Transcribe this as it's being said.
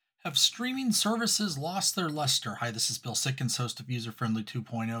Have streaming services lost their luster? Hi, this is Bill Sickens, host of User Friendly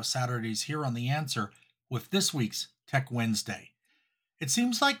 2.0 Saturdays here on The Answer with this week's Tech Wednesday. It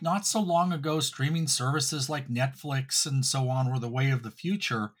seems like not so long ago, streaming services like Netflix and so on were the way of the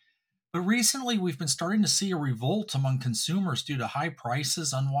future. But recently, we've been starting to see a revolt among consumers due to high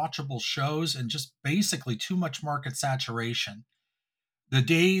prices, unwatchable shows, and just basically too much market saturation. The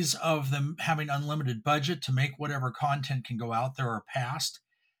days of them having unlimited budget to make whatever content can go out there are past.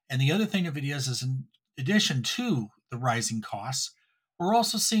 And the other thing of it is in addition to the rising costs, we're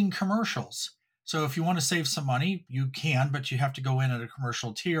also seeing commercials. So if you want to save some money, you can, but you have to go in at a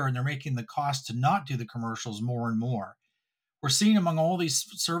commercial tier, and they're making the cost to not do the commercials more and more. We're seeing among all these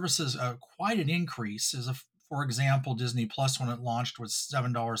services quite an increase. For example, Disney Plus, when it launched, was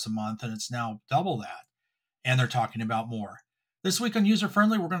 $7 a month, and it's now double that, and they're talking about more. This week on User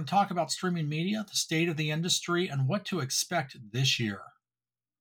Friendly, we're going to talk about streaming media, the state of the industry, and what to expect this year.